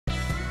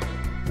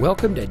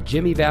Welcome to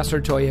Jimmy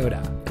Vasser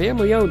Toyota,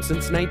 family owned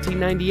since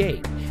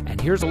 1998. And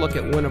here's a look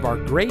at one of our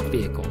great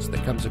vehicles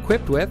that comes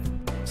equipped with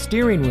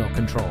steering wheel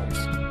controls,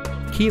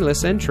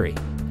 keyless entry,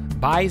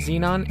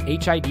 bi-xenon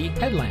HID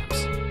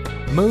headlamps,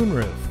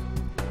 moonroof,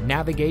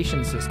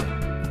 navigation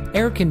system,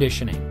 air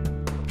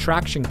conditioning,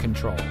 traction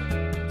control,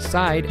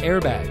 side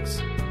airbags,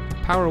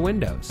 power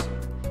windows,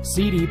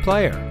 CD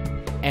player,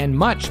 and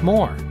much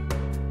more.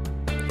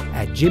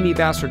 At Jimmy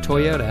Vasser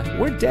Toyota,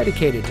 we're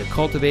dedicated to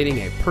cultivating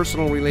a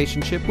personal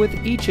relationship with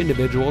each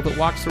individual that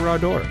walks through our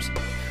doors.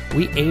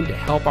 We aim to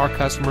help our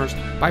customers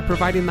by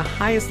providing the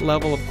highest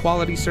level of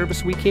quality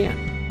service we can.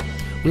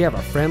 We have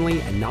a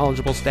friendly and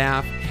knowledgeable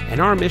staff, and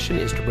our mission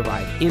is to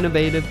provide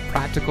innovative,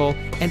 practical,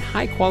 and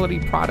high-quality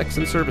products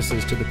and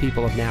services to the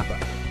people of Napa.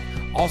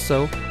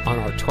 Also, on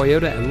our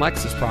Toyota and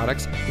Lexus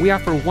products, we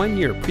offer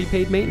 1-year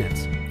prepaid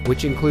maintenance,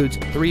 which includes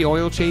 3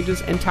 oil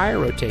changes and tire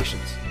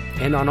rotations.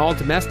 And on all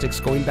domestics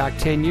going back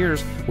 10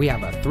 years, we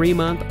have a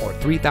 3-month or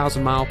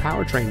 3,000-mile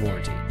powertrain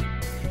warranty.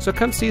 So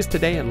come see us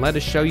today and let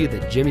us show you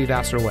the Jimmy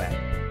Vasser way.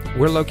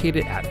 We're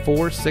located at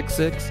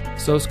 466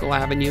 Soscol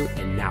Avenue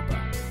in Napa.